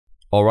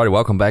Alright,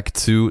 welcome back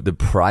to the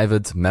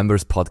Private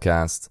Members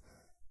Podcast,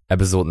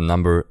 episode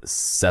number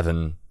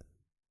 7.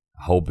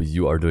 Hope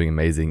you are doing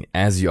amazing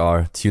as you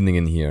are tuning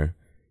in here,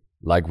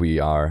 like we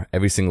are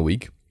every single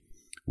week,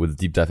 with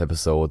deep dive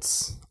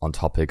episodes on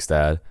topics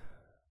that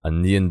are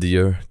near and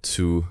dear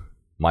to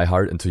my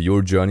heart and to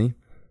your journey.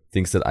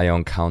 Things that I have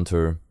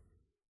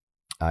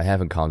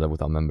encountered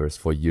with our members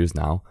for years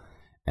now.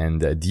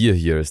 And the idea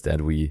here is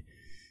that we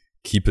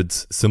keep it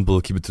simple,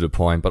 keep it to the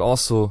point, but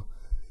also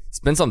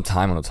spend some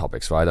time on the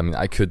topics, right? I mean,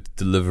 I could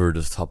deliver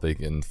this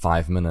topic in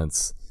 5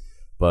 minutes,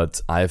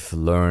 but I've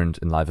learned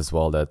in life as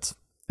well that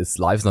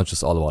life's not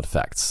just all about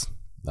facts.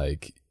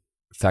 Like,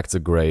 facts are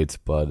great,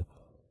 but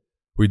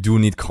we do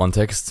need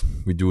context,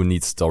 we do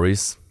need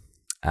stories,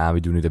 and we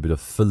do need a bit of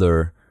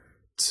filler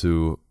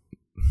to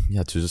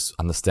just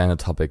understand the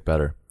topic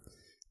better.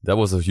 That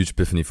was a huge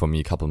epiphany for me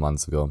a couple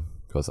months ago,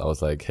 because I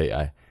was like, hey,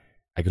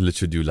 I could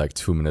literally do like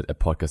 2-minute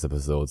podcast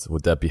episodes.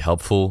 Would that be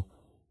helpful?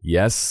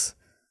 Yes.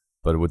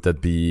 But would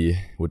the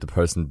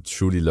person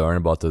truly learn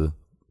about the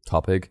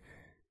topic?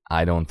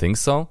 I don't think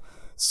so.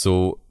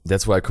 So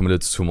that's why I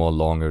committed to more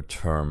long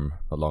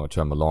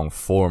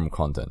form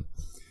content.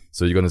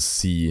 So you're going to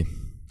see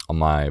on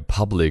my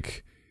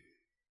public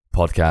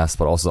podcast,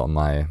 but also on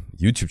my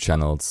YouTube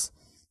channels,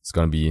 it's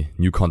going to be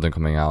new content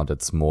coming out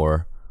that's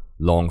more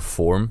long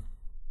form.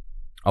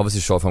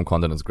 Obviously short form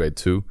content is great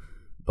too,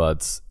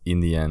 but in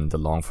the end, the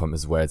long form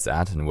is where it's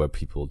at and where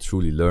people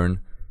truly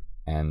learn.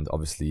 And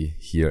obviously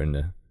here in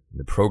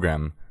the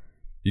program,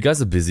 you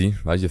guys are busy,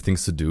 right? You have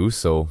things to do,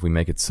 so we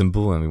make it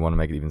simple and we want to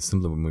make it even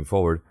simpler moving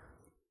forward.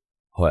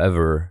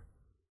 However,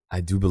 I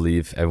do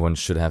believe everyone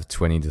should have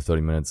 20 to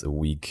 30 minutes a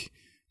week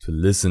to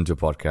listen to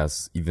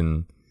podcasts,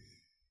 even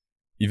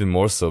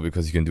more so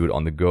because you can do it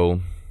on the go.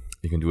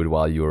 You can do it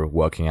while you're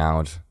working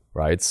out,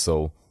 right?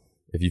 So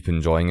if you've been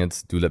enjoying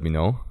it, do let me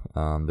know.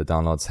 The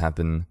downloads have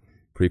been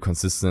pretty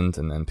consistent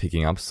and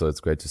picking up, so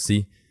it's great to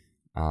see.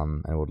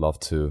 And I would love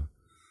to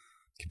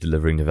keep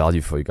delivering the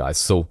value for you guys.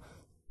 So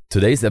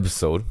today's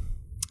episode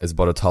is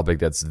about a topic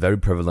that's very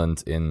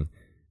prevalent in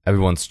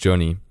everyone's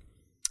journey,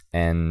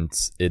 and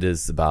it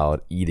is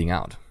about eating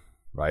out,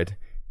 right?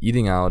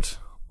 Eating out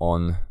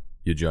on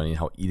your journey,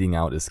 how eating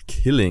out is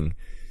killing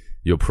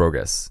your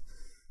progress,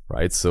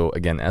 right? So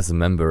again, as a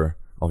member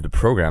of the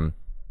program,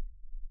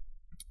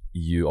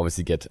 you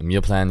obviously get a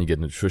meal plan, you get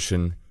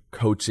nutrition,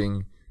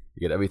 coaching,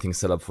 you get everything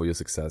set up for your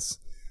success.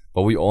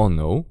 But we all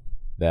know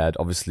that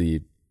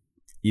obviously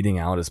eating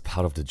out is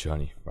part of the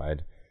journey,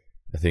 right?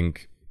 I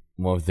think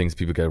one of the things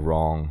people get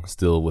wrong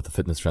still with the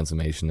fitness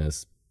transformation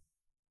is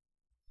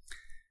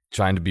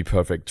trying to be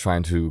perfect,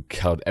 trying to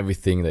cut out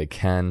everything they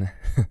can.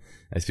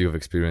 I speak of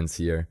experience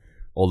here.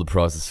 All the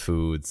processed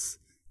foods,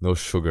 no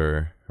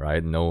sugar,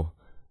 right? No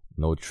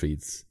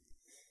treats,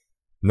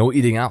 no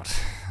eating out.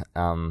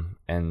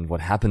 And what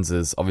happens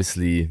is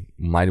obviously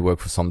might work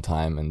for some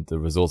time and the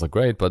results are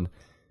great, but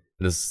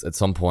at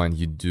some point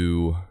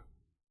you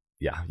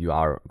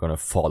are going to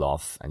fall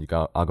off and you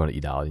are going to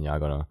eat out and you are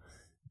going to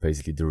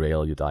basically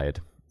derail your diet.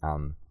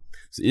 So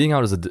eating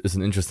out is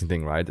an interesting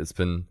thing, right? It's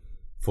been,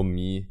 for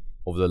me,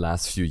 over the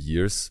last few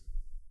years,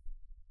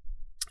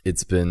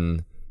 it's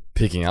been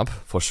picking up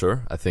for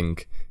sure. I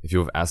think if you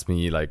have asked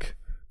me like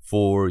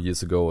 4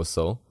 years ago or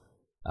so,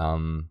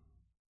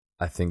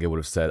 I think I would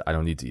have said, I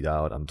don't need to eat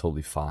out. I'm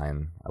totally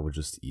fine. I would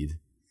just eat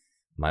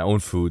my own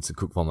foods and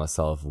cook for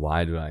myself.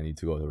 Why do I need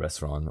to go to a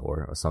restaurant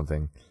or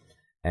something?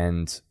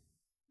 And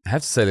I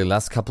have to say the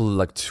last couple,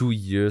 like 2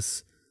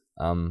 years,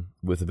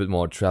 with a bit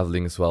more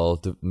traveling as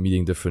well,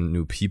 meeting different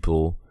new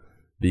people,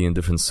 being in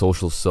different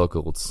social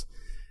circles,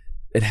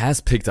 it has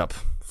picked up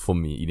for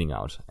me eating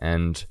out.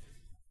 And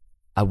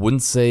I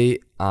wouldn't say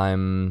I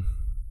don't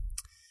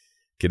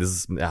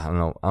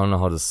know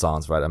how this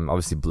sounds, right? I'm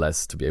obviously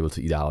blessed to be able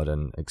to eat out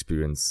and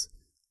experience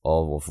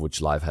all of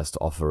which life has to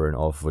offer and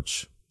all of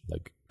which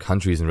like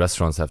countries and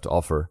restaurants have to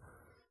offer.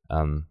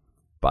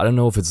 But I don't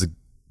know if it's a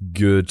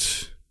good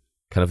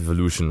kind of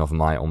evolution of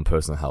my own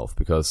personal health,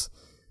 because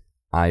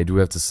I do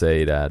have to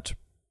say that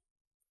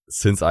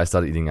since I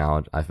started eating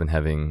out, I've been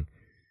having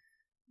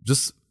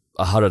just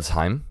a harder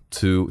time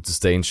to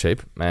stay in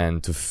shape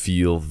and to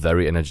feel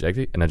very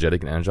energetic and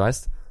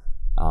energized.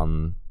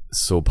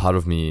 So part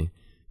of me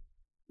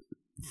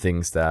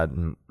thinks that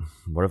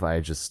what if I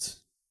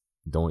just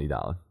don't eat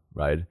out,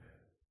 right?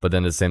 But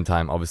then at the same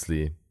time,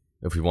 obviously,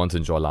 if we want to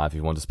enjoy life, if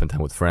we want to spend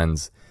time with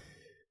friends,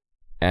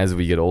 as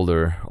we get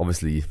older,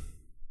 obviously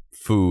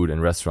food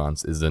and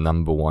restaurants is the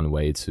number one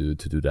way to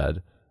do that.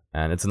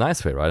 And it's a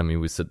nice way, right? I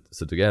mean, we sit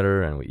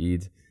together and we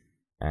eat.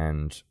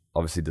 And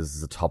obviously this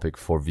is a topic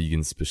for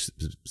vegans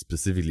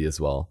specifically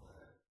as well,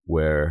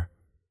 where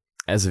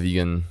as a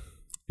vegan,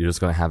 you're just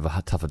going to have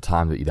a tougher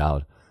time to eat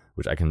out,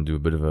 which I can do a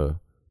bit of a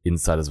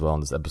insight as well on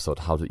this episode,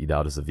 how to eat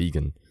out as a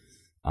vegan.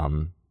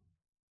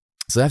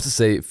 So I have to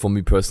say, for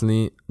me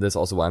personally, that's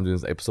also why I'm doing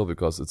this episode,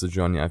 because it's a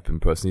journey I've been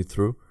personally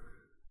through.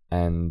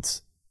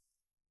 And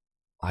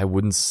I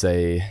wouldn't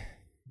say,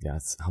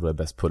 how do I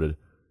best put it?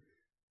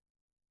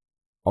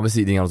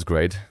 Obviously eating out is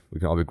great. We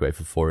can all be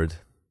grateful for it.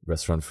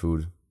 Restaurant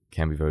food,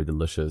 can be very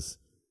delicious.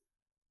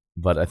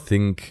 But I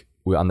think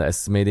we're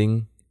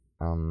underestimating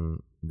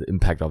the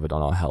impact of it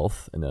on our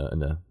health in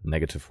a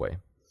negative way.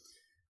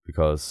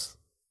 Because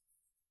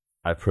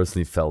I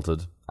personally felt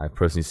it, I've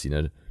personally seen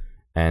it,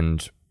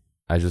 and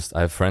I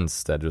have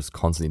friends that just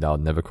constantly eat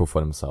out, never cook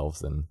for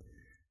themselves, and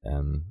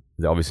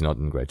they're obviously not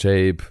in great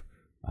shape.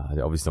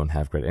 They obviously don't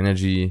have great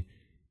energy.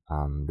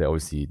 They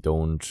obviously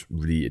don't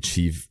really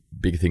achieve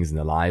big things in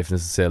their life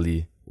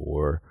necessarily,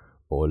 or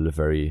live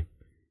very.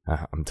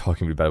 I'm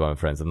talking really bad about my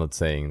friends. I'm not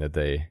saying that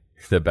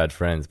they're bad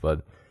friends,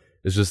 but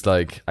it's just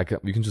like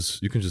you can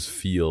just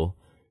feel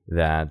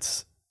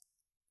that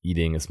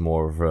eating is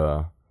more of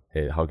a,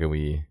 hey, how can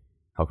we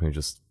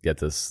just get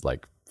this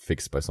like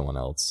fixed by someone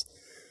else?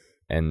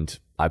 And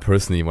I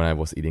personally, when I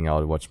was eating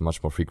out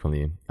much more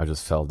frequently, I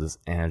just felt this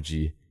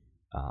energy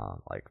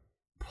like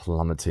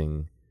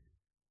plummeting,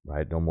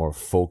 right? No more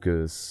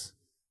focus,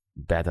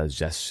 bad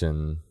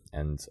digestion.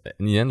 And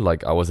in the end,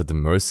 like I was at the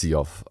mercy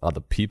of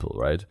other people,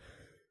 right?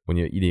 When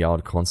you're eating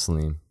out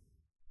constantly,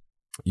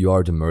 you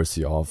are at the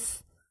mercy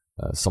of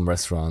some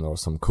restaurant or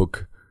some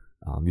cook.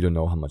 You don't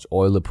know how much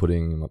oil they're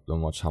putting, you don't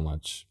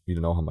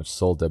know how much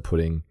salt they're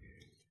putting.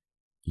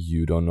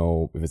 You don't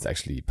know if it's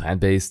actually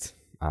plant-based.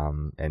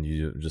 And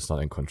you're just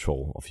not in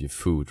control of your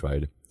food,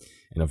 right?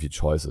 And of your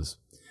choices.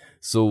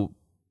 So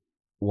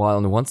while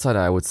on the one side,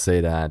 I would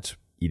say that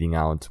eating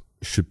out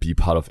should be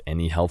part of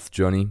any health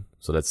journey.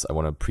 So I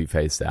want to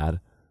preface that.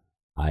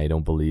 I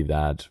don't believe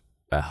that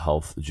a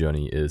health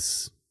journey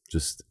is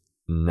just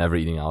never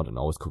eating out and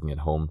always cooking at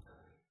home.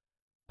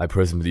 I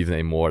personally believe in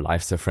a more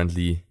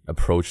lifestyle-friendly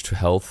approach to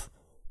health.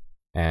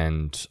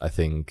 And I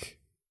think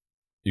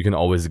you can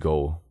always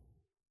go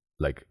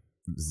like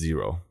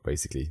zero,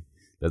 basically.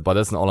 But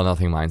that's an all or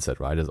nothing mindset,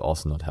 right? It's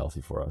also not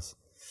healthy for us.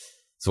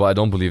 So I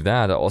don't believe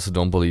that. I also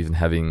don't believe in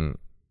having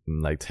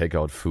like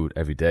takeout food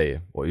every day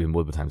or even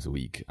multiple times a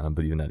week. I don't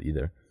believe in that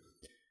either.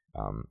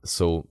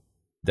 So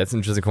that's an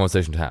interesting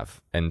conversation to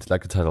have. And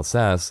like the title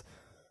says,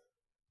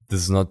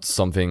 this is not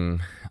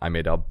something I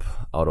made up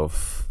out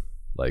of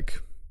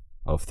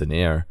thin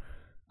air.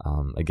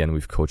 Again,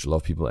 we've coached a lot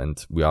of people,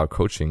 and we are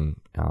coaching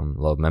a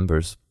lot of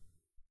members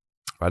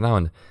right now.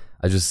 And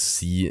I just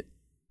see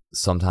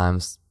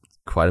sometimes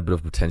quite a bit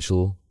of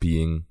potential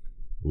being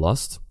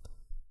lost,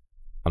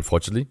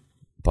 unfortunately,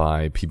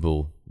 by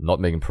people not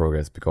making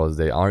progress because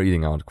they are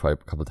eating out quite a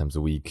couple times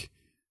a week.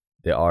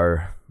 They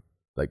are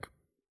like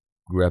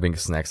grabbing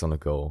snacks on the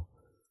go.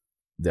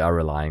 They are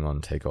relying on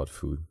takeout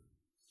food.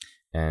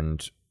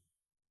 And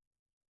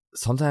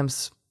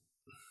sometimes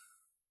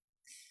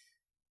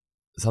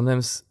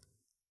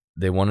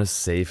they want to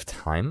save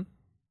time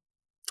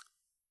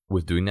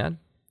with doing that,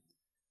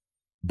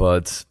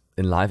 but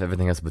in life,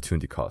 everything has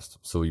opportunity cost.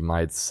 So you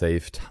might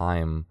save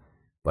time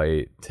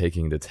by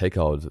taking the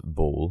takeout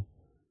bowl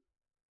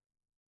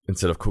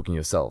instead of cooking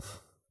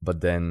yourself.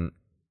 But then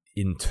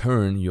in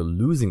turn, you're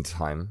losing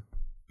time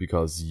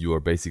because you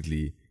are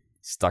basically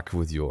stuck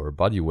with your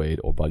body weight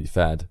or body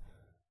fat,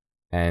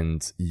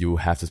 and you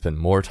have to spend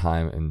more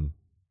time in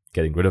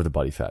getting rid of the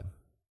body fat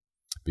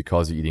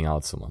because you're eating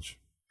out so much.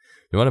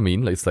 You know what I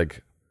mean? It's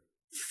like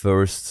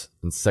first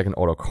and second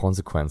order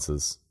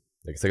consequences,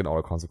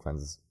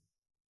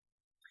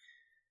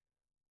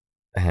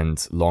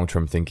 and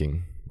long-term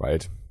thinking,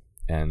 right?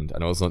 And I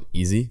know it's not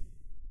easy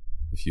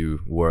if you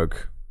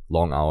work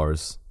long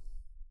hours,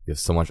 you have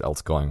so much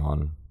else going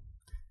on.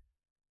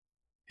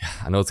 Yeah,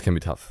 I know it can be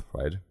tough,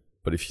 right?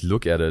 But if you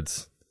look at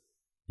it,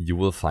 you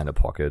will find a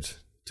pocket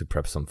to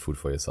prep some food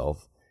for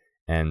yourself.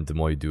 And the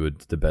more you do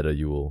it, the better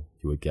you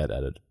will get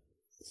at it.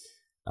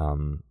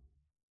 And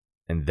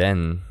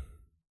then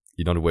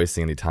you're not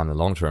wasting any time in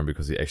the long term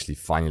because you're actually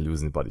finally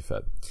losing the body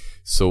fat.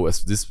 So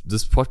as this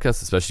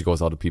podcast especially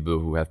goes out to people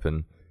who have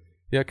been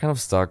kind of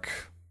stuck,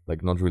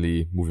 like not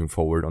really moving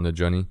forward on their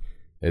journey.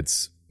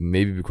 It's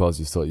maybe because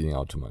you're still eating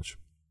out too much.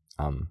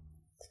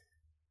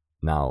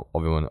 Now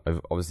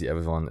obviously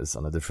everyone is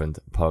on a different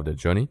part of their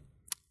journey,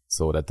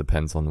 so that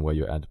depends on where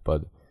you're at.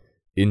 But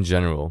in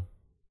general,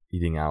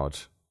 eating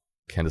out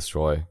can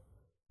destroy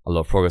a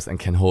lot of progress and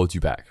can hold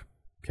you back.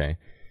 Okay,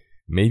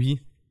 maybe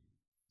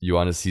you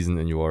are in a season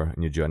in your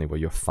journey where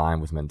you're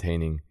fine with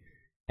maintaining,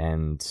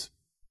 and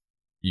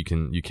you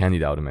can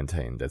eat out and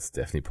maintain. That's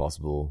definitely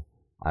possible.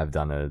 I've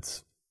done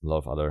it. A lot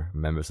of other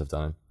members have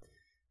done it.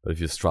 But if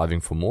you're striving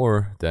for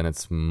more, then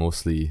it's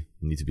mostly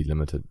need to be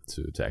limited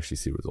to actually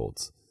see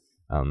results.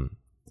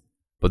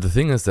 But the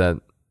thing is that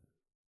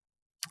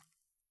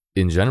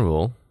in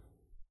general,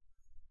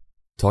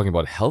 talking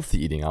about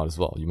healthy eating out as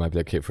well, you might be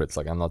like, okay, Fritz,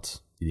 like I'm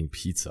not eating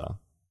pizza.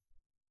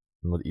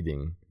 I'm not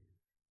eating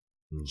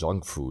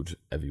junk food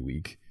every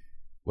week.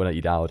 When I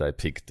eat out, I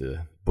pick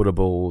the Buddha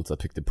bowls, I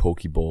pick the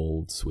poke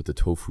bowls with the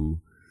tofu.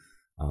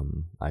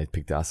 I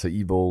pick the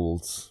acai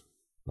bowls,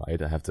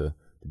 right? I have the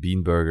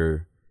bean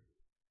burger.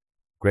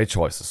 Great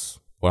choices,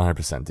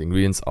 100%. The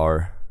ingredients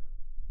are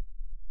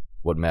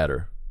what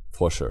matter,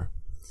 for sure.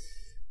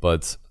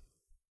 But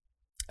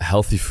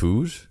healthy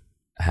food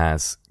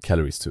has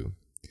calories too.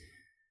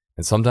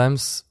 And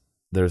sometimes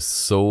they're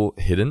so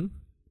hidden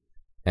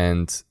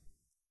and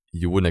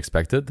you wouldn't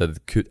expect it, that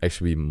it could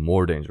actually be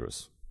more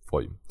dangerous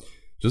for you.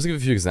 Just to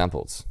give a few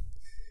examples.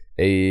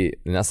 An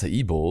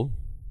acai bowl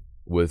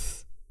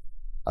with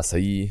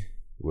acai,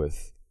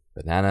 with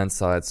banana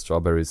inside,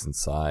 strawberries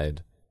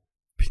inside,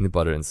 peanut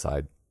butter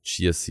inside,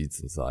 chia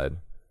seeds inside,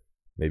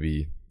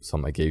 maybe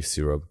some agave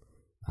syrup,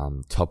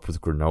 topped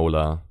with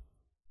granola,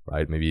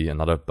 right? Maybe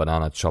another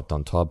banana chopped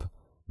on top,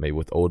 maybe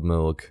with oat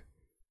milk.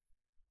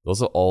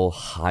 Those are all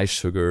high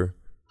sugar,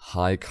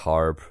 high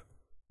carb,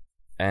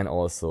 and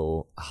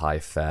also high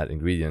fat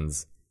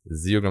ingredients,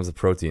 0 grams of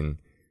protein,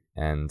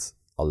 and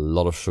a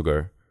lot of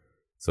sugar.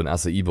 So an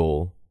acai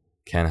bowl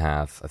can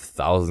have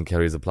 1,000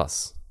 calories or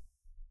plus.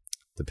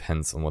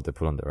 Depends on what they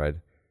put on there, right?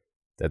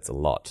 That's a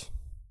lot.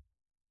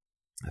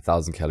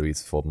 1,000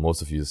 calories for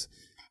most of you is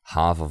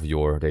half of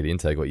your daily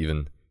intake, or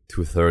even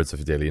 2/3 of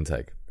your daily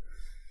intake.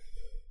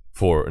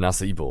 For an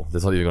acai bowl,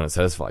 that's not even going to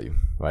satisfy you,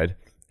 right?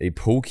 A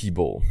poke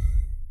bowl.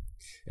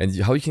 And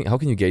how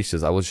can you gauge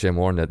this? I will share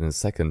more on that in a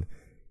second.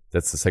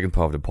 That's the second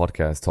part of the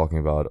podcast, talking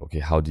about, okay,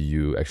 how do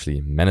you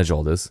actually manage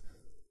all this?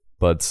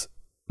 But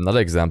another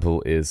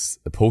example is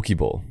a poke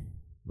bowl,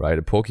 right?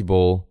 A poke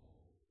bowl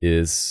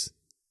is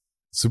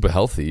super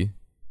healthy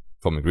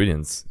from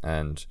ingredients,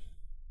 and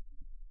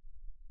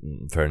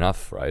fair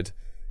enough, right?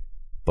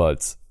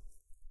 But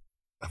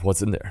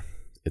what's in there?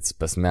 It's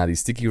basmati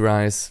sticky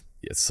rice,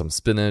 it's some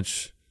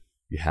spinach,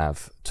 you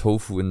have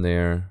tofu in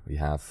there, you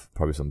have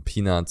probably some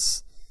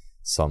peanuts,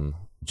 some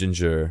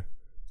ginger,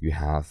 you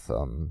have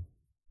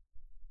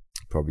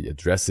probably a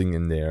dressing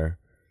in there,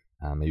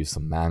 maybe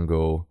some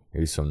mango,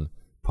 maybe some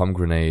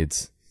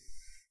pomegranate.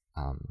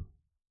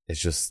 It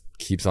just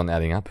keeps on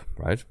adding up,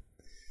 right?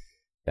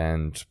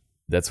 And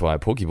that's why a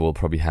poke bowl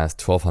probably has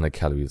 1,200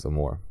 calories or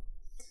more.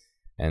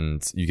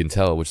 And you can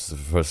tell, which is the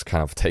first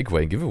kind of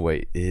takeaway and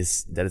giveaway,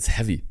 is that it's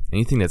heavy.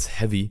 Anything that's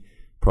heavy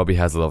probably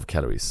has a lot of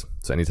calories.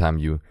 So anytime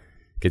you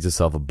get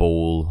yourself a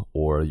bowl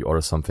or you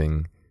order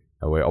something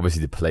where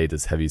obviously the plate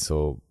is heavy,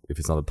 so if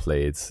it's not a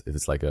plate, if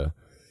it's like a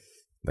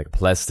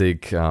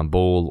plastic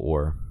bowl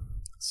or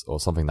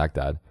something like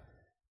that,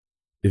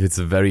 if it's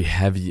a very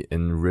heavy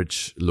and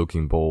rich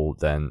looking bowl,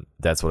 then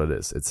that's what it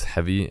is. It's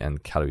heavy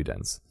and calorie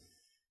dense.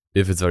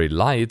 If it's very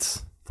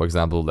light, for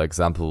example, the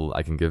example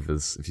I can give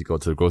is if you go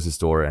to the grocery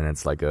store and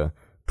it's like a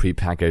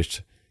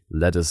pre-packaged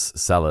lettuce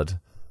salad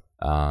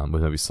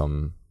with maybe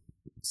some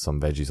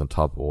veggies on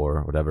top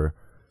or whatever,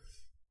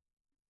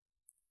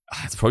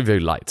 it's probably very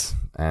light,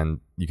 and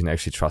you can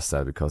actually trust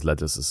that because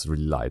lettuce is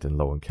really light and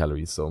low in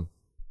calories. So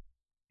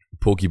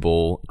poke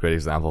bowl, great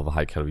example of a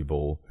high calorie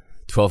bowl,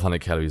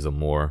 1,200 calories or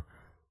more.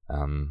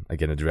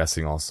 Again, the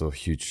dressing also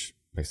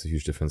makes a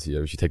huge difference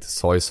here. If you take the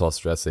soy sauce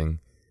dressing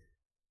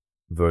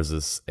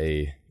versus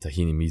a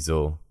tahini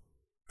miso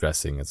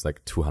dressing, it's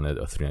like 200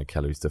 or 300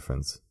 calories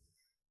difference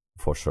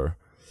for sure.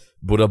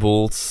 Buddha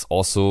bowls,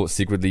 also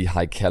secretly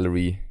high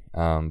calorie,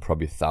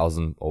 probably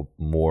 1,000 or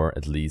more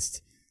at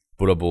least.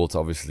 Buddha bowls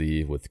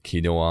obviously with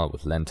quinoa,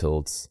 with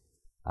lentils,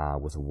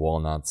 with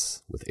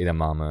walnuts, with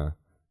edamame,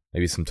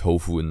 maybe some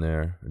tofu in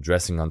there,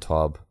 dressing on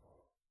top,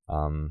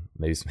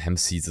 maybe some hemp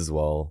seeds as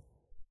well.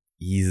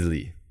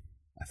 Easily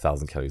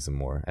 1,000 calories or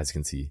more. As you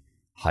can see,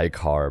 high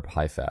carb,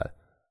 high fat,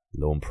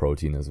 low in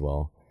protein as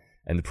well.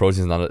 And the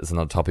protein is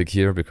another topic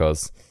here,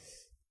 because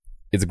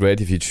it's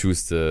great if you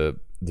choose the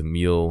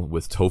meal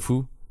with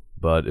tofu,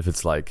 but if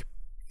it's like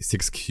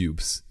 6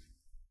 cubes,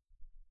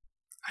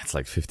 it's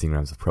like 15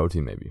 grams of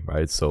protein maybe,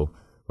 right? So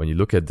when you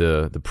look at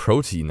the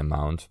protein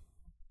amount,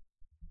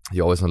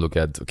 you always want to look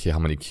at, okay, how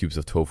many cubes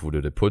of tofu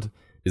did they put?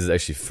 Is it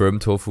actually firm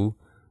tofu,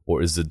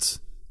 or is it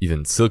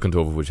even silicone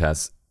tofu, which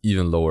has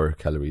even lower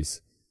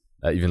calories,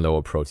 even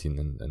lower protein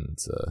and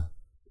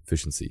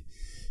efficiency?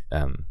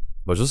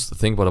 But just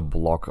think about a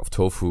block of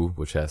tofu,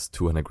 which has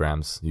 200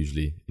 grams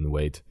usually in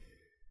weight,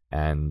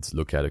 and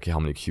look at, okay, how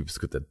many cubes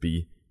could that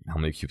be? How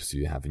many cubes do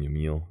you have in your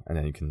meal? And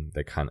then you can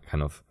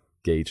kind of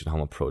gauge how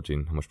much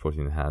protein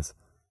it has.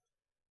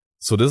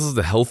 So this is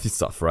the healthy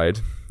stuff,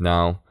 right?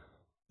 Now,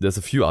 there's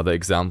a few other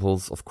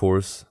examples, of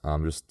course.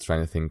 I'm just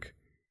trying to think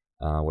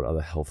what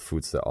other health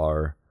foods there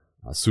are.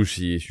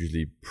 Sushi is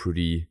usually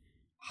pretty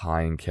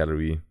high in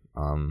calorie,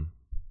 on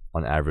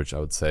average, I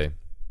would say.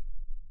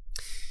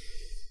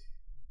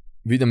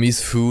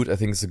 Vietnamese food, I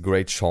think, is a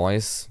great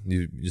choice.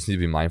 You just need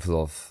to be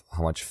mindful of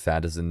how much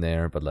fat is in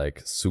there, but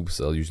like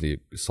soups are usually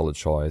a solid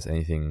choice.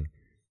 Anything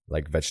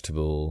like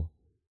vegetable,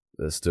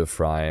 stir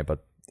fry,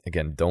 but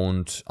again,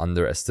 don't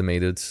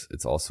underestimate it.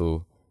 It's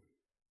also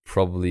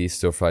probably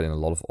stir fried in a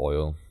lot of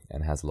oil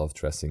and has a lot of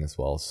dressing as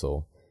well.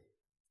 So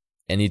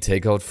any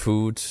takeout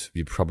food,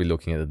 you're probably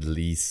looking at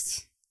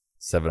least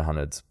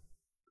 700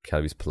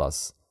 calories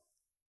plus,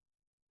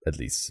 at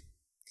least.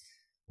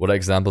 What are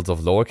examples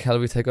of lower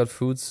calorie takeout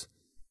foods?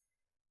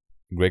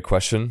 Great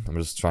question. I'm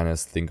just trying to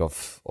think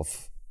of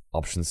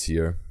options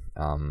here.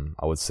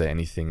 I would say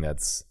anything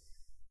that's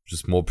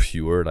just more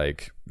pure,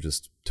 like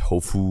just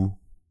tofu,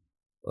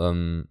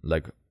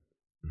 like,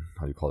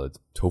 how do you call it?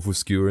 Tofu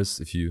skewers,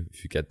 if you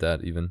get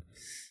that even.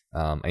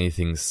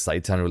 Anything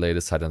seitan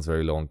related. Seitan's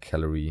very low in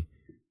calorie.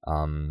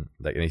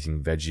 Like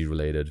anything veggie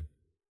related.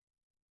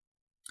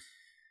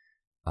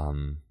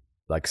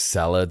 Like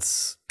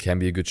salads can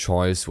be a good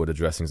choice with the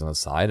dressings on the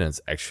side, and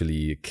it's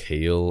actually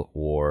kale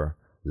or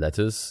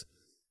lettuce,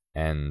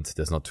 and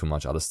there's not too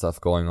much other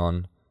stuff going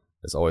on.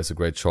 It's always a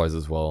great choice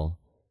as well.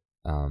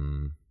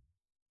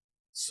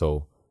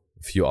 So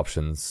a few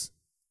options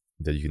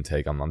that you can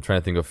take. I'm trying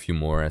to think of a few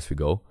more as we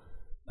go.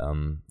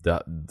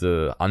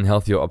 The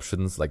unhealthier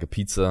options, like a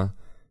pizza,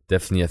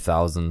 definitely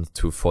 1,000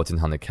 to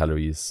 1,400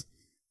 calories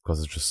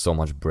because it's just so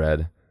much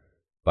bread.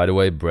 By the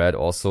way, bread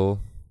also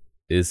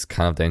is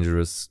kind of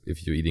dangerous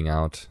if you're eating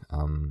out,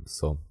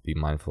 so be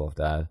mindful of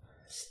that.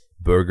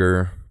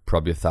 Burger,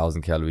 probably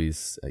 1,000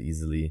 calories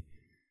easily.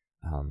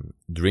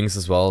 Drinks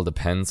as well,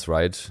 depends,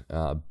 right?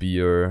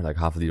 Beer, like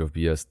half a liter of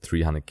beer is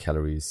 300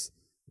 calories.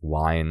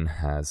 Wine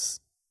has,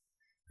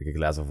 like a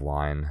glass of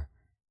wine,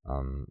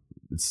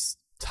 it's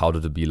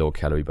touted to be low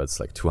calorie, but it's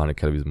like 200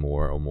 calories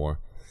more or more.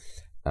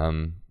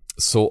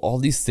 So all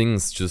these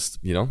things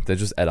just, they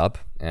just add up,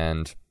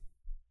 and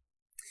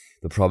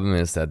the problem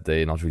is that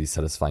they're not really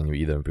satisfying you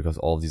either, because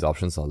all of these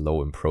options are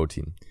low in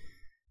protein.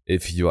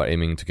 If you are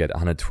aiming to get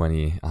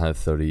 120,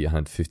 130,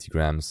 150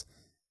 grams,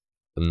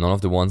 none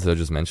of the ones that I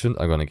just mentioned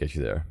are going to get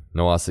you there.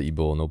 No acai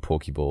bowl, no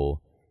poke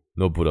bowl,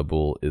 no Buddha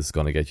bowl is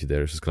going to get you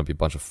there. It's just going to be a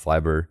bunch of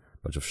fiber,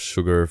 a bunch of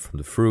sugar from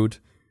the fruit,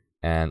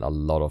 and a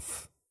lot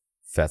of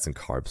fats and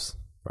carbs,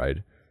 right?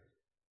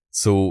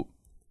 So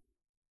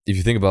if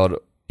you think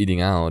about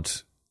eating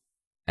out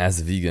as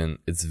a vegan,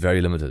 it's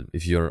very limited.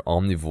 If you're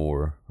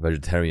omnivore,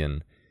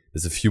 vegetarian,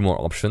 there's a few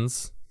more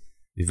options.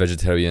 If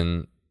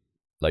vegetarian,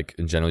 like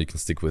in general, you can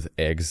stick with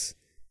eggs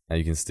and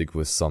you can stick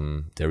with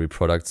some dairy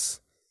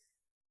products,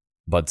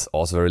 but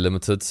also very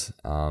limited.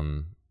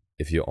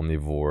 If you're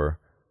omnivore,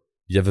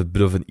 you have a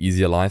bit of an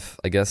easier life,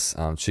 I guess.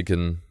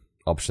 Chicken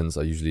options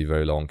are usually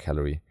very low in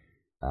calorie.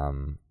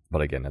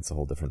 But again, that's a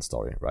whole different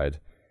story, right?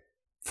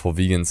 For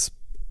vegans,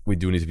 we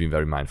do need to be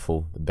very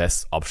mindful. The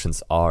best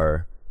options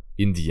are,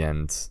 in the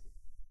end,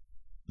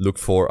 look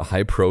for a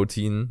high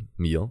protein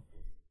meal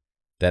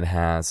that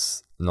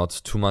has not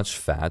too much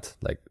fat,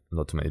 like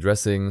not too many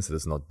dressings, that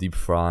is not deep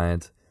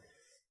fried,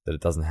 that it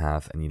doesn't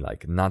have any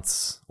like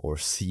nuts or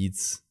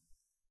seeds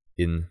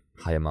in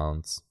high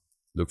amounts.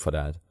 Look for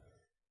that.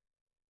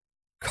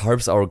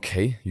 Carbs are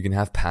okay. You can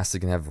have pasta,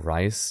 you can have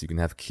rice, you can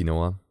have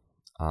quinoa.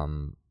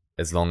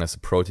 As long as the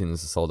protein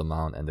is a solid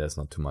amount and there's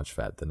not too much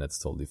fat, then that's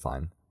totally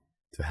fine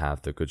to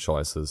have the good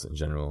choices in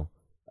general.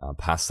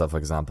 Pasta, for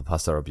example,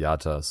 pasta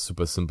arrabbiata,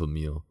 super simple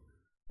meal,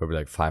 probably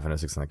like 500,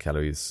 600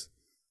 calories.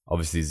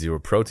 Obviously zero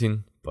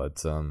protein,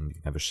 but you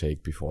can have a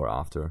shake before or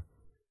after.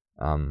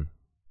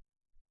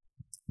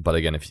 But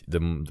again, if the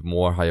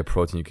more higher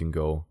protein you can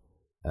go,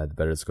 the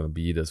better it's going to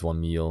be. There's one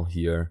meal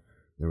here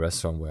in the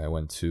restaurant where I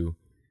went to,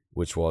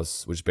 which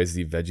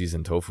basically veggies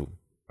and tofu,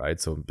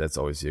 right? So that's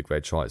obviously a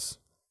great choice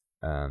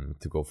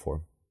to go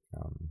for.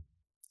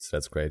 So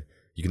that's great.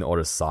 You can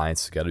order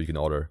sides together. You can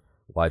order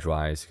white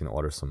rice, you can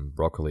order some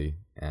broccoli,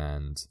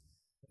 and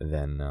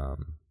then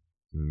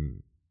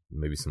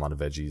maybe some other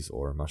veggies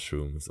or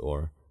mushrooms,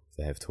 or if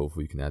they have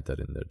tofu, you can add that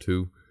in there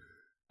too.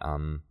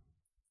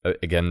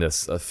 Again,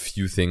 there's a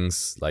few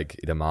things like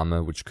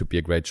edamame, which could be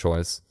a great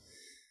choice,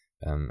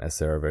 as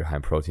they're very high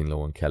in protein,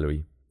 low in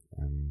calorie.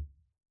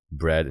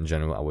 Bread in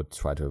general, I would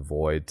try to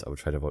avoid. I would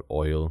try to avoid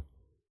oil,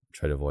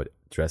 try to avoid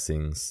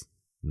dressings,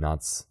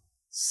 nuts,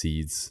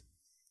 seeds.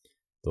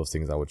 Those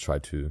things I would try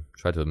to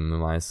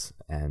minimize.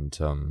 And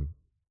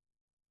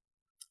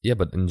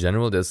but in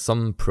general, there's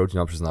some protein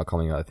options now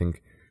coming out. I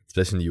think,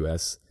 especially in the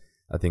US,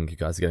 I think you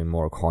guys are getting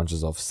more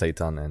conscious of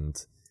seitan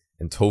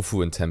and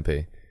tofu and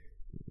tempeh,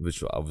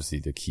 which are obviously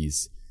the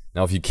keys.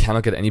 Now, if you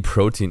cannot get any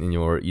protein in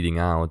your eating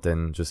out,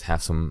 then just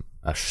have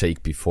a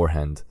shake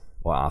beforehand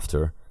or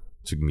after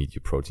to meet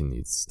your protein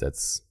needs.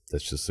 That's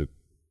just a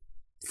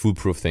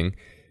foolproof thing.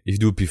 If you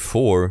do it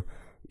before,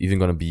 you're even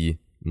gonna be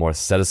more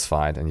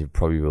satisfied, and you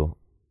probably will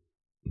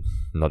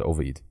not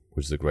overeat,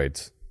 which is a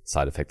great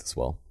side effect as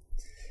well.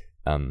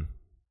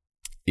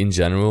 In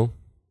general,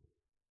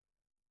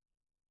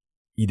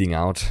 eating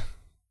out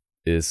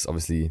is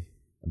obviously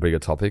a bigger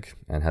topic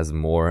and has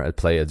more at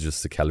play at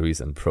just the calories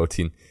and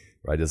protein,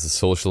 right? There's a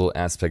social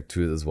aspect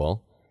to it as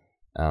well.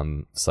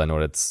 So I know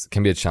that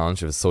can be a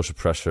challenge if it's social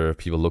pressure,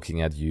 people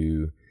looking at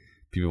you,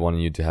 people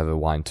wanting you to have a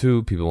wine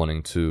too, people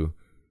wanting to,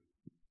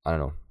 I don't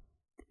know,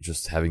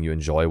 just having you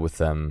enjoy with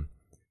them.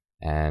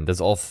 And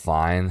that's all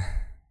fine.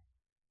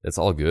 That's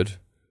all good.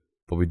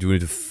 But we do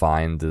need to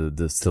find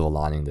the silver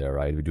lining there,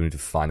 right? We do need to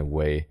find a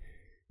way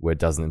where it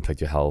doesn't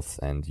impact your health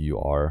and you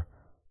are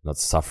not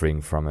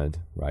suffering from it,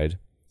 right?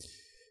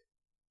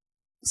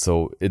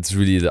 So it's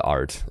really the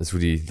art. It's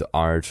really the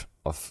art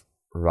of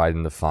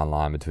riding the fine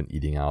line between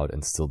eating out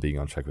and still being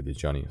on track with your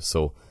journey.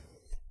 So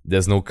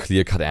there's no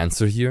clear-cut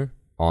answer here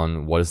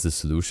on what is the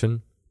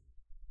solution.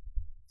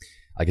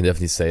 I can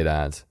definitely say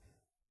that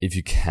if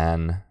you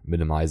can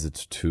minimize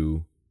it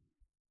to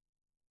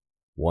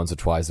once or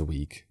twice a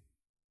week,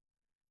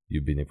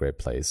 you'll be in a great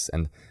place.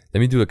 And let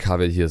me do a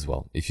caveat here as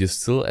well. If you're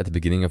still at the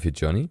beginning of your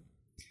journey,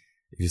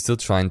 if you're still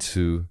trying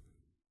to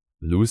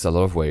lose a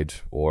lot of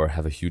weight or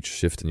have a huge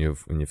shift in your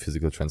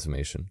physical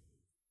transformation,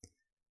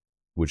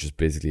 which is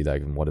basically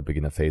like what a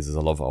beginner phase is.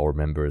 A lot of our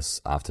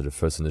members, after the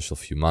first initial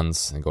few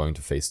months and going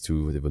to phase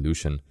 2 with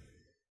evolution,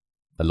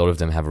 a lot of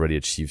them have already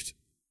achieved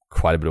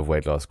quite a bit of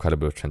weight loss, quite a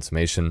bit of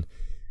transformation,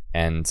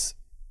 and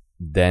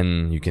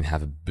then you can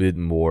have a bit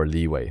more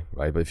leeway,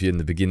 right? But if you're in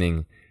the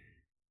beginning,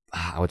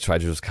 I would try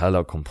to just cut it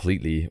out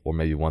completely, or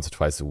maybe once or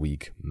twice a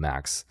week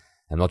max.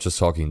 I'm not just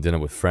talking dinner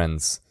with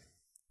friends,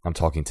 I'm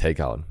talking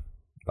takeout,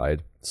 right?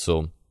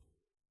 So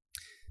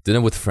dinner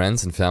with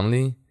friends and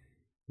family,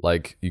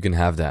 like you can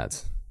have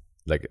that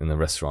like in a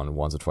restaurant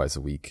once or twice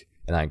a week.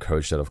 And I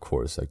encourage that, of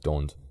course. Like,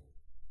 don't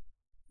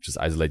just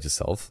isolate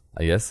yourself,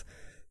 I guess.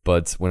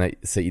 But when I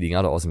say eating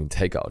out, I also mean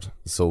takeout.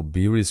 So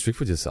be really strict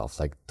with yourself.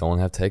 Like, don't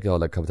have takeout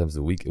like a couple times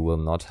a week. It will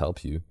not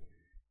help you.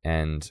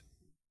 And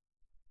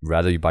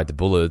rather you bite the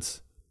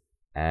bullet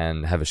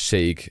and have a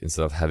shake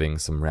instead of having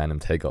some random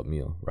takeout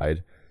meal, right?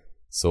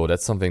 So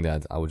that's something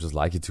that I would just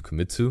like you to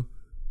commit to.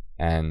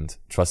 And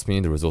trust me,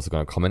 the results are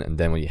going to come in. And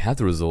then when you have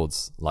the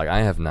results, like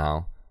I have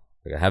now,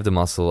 like I have the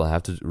muscle, I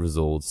have the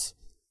results,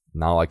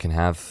 now I can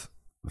have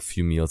a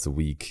few meals a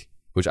week,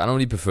 which I don't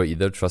really prefer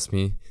either, trust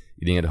me.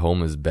 Eating at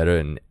home is better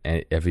in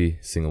every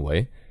single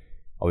way.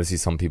 Obviously,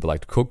 some people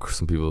like to cook,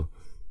 some people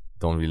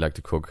don't really like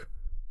to cook,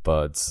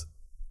 but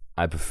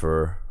I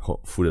prefer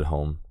food at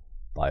home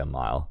by a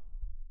mile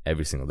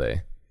every single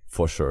day,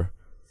 for sure.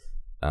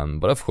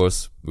 But of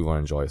course, we want to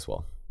enjoy as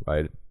well,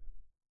 right?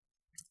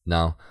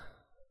 Now,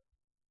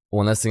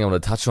 one last thing I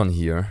want to touch on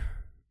here,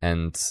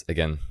 and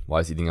again, why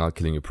is eating out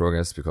killing your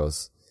progress?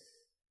 Because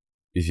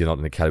if you're not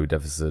in a calorie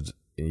deficit,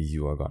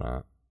 you are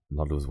gonna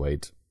not lose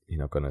weight. You're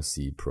not gonna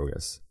see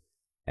progress.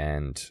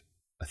 And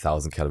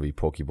 1,000 calorie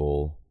poke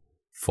bowl,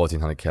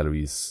 1,400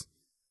 calories,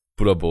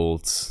 Buddha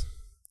bolts,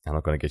 I'm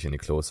not gonna get you any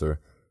closer.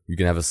 You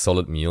can have a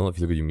solid meal if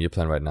you look at your meal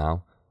plan right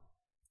now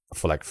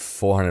for like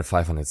 400,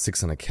 500,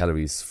 600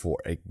 calories for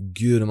a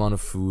good amount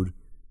of food.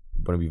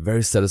 You're gonna be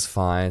very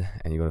satisfied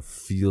and you're gonna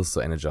feel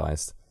so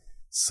energized.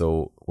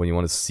 So when you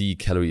want to see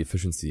calorie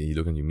efficiency and you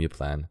look at your meal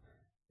plan,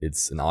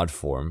 it's an art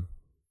form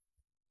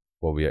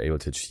what we are able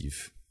to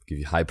achieve. Give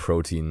you high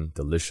protein,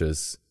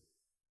 delicious,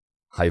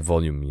 high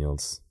volume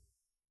meals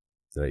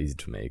that are easy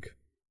to make.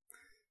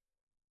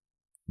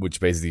 Which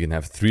basically you can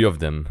have 3 of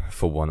them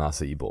for one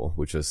acai bowl,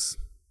 which is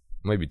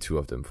maybe 2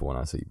 of them for one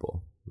acai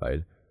bowl,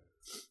 right?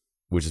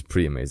 Which is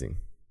pretty amazing.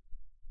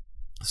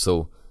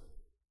 So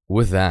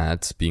with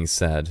that being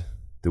said,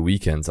 the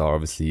weekends are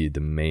obviously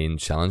the main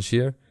challenge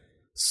here.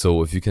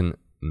 So if you can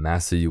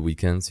master your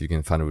weekends, you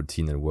can find a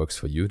routine that works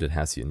for you, that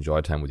has you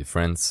enjoy time with your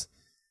friends,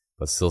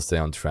 but still stay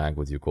on track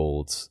with your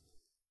goals,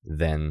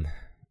 then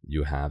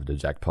you have the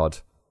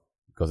jackpot.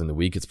 Because in the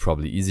week, it's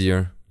probably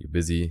easier. You're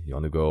busy, you're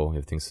on the go, you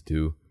have things to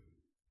do.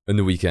 In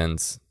the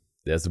weekends,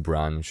 there's the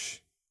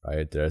brunch,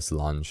 right? There's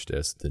lunch,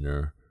 there's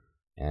dinner.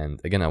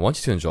 And again, I want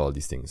you to enjoy all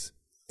these things.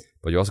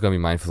 But you're also going to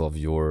be mindful of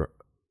your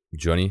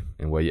journey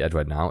and where you're at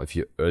right now. If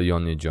you're early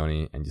on in your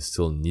journey and you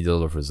still need a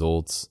lot of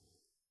results,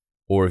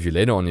 or if you're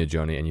later on in your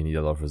journey and you need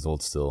a lot of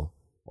results still,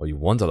 or you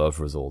want a lot of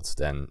results,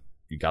 then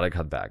you got to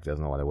cut back. There's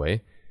no other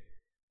way.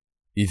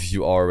 If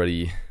you are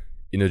already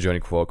in your journey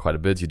for quite a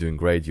bit, you're doing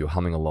great, you're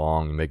humming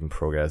along, you're making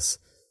progress,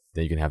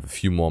 then you can have a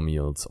few more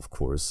meals, of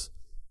course,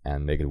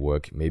 and make it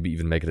work. Maybe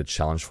even make it a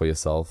challenge for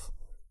yourself.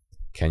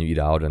 Can you eat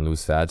out and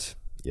lose fat?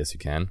 Yes, you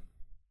can.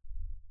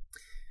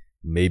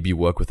 Maybe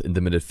work with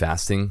intermittent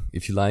fasting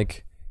if you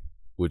like,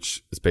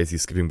 which is basically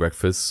skipping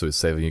breakfast, so you're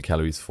saving your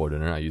calories for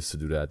dinner. I used to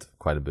do that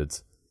quite a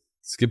bit.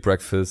 Skip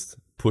breakfast,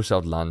 push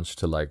out lunch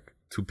till like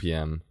 2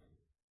 p.m.,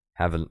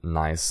 have a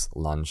nice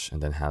lunch,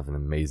 and then have an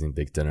amazing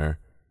big dinner.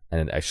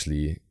 And it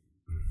actually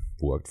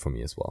worked for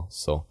me as well.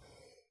 So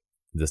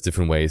there's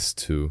different ways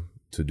to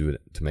do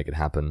it, to make it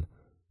happen.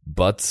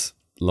 But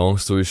long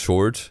story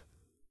short,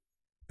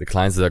 the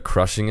clients that are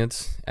crushing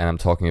it, and I'm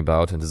talking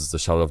about, and this is the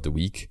shout out of the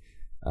week.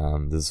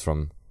 This is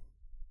from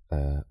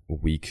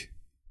week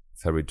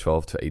February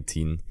 12 to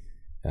 18.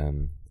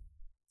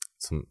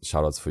 Some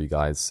shout outs for you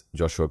guys.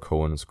 Joshua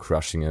Cohen is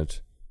crushing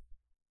it,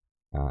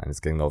 and is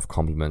getting a lot of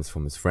compliments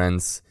from his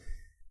friends.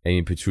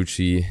 Amy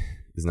Petrucci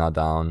is now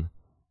down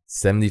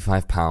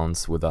 75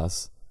 pounds with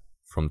us,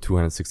 from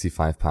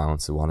 265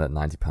 pounds to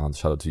 190 pounds.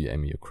 Shout out to you,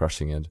 Amy. You're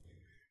crushing it.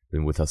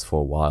 Been with us for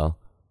a while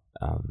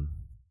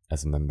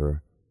as a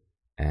member.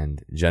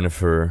 And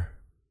Jennifer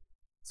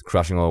is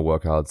crushing all her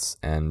workouts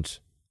and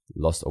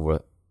lost over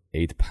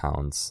 8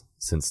 pounds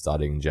since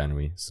starting in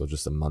January. So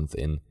just a month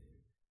in.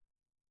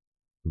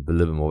 A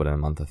little bit more than a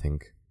month, I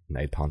think. And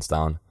 8 pounds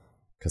down.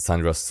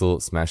 Cassandra's still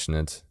smashing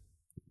it,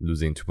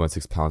 losing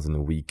 2.6 pounds in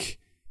a week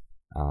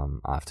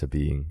after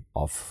being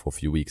off for a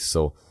few weeks.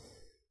 So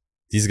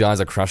these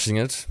guys are crushing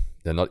it.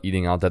 They're not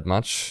eating out that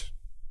much,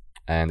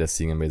 and they're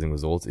seeing amazing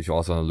results. If you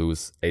also want to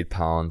lose 8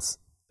 pounds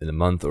in a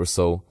month or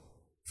so,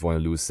 if you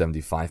want to lose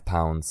 75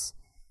 pounds,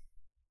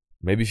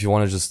 maybe if you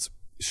want to just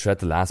shred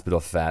the last bit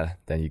of fat,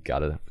 then you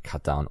gotta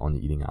cut down on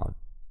eating out.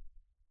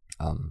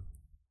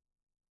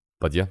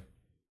 But yeah,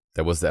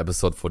 that was the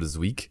episode for this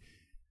week.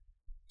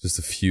 just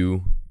a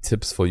few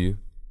tips for you.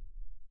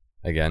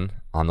 Again,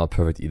 I'm not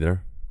perfect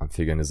either. I'm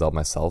figuring this out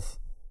myself.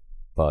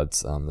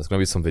 But there's going to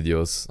be some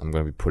videos I'm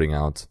going to be putting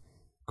out,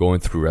 going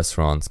through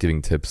restaurants,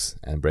 giving tips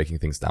and breaking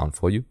things down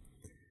for you.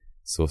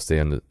 So stay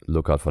on the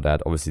lookout for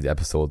that. Obviously, the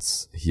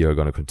episodes here are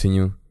going to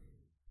continue.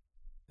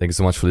 Thank you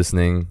so much for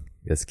listening.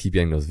 Let's keep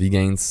getting those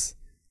V-gains.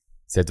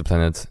 Save the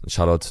planet. And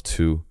shout out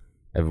to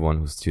everyone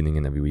who's tuning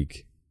in every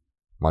week.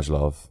 Much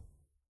love.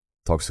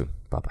 Talk soon.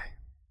 Bye-bye.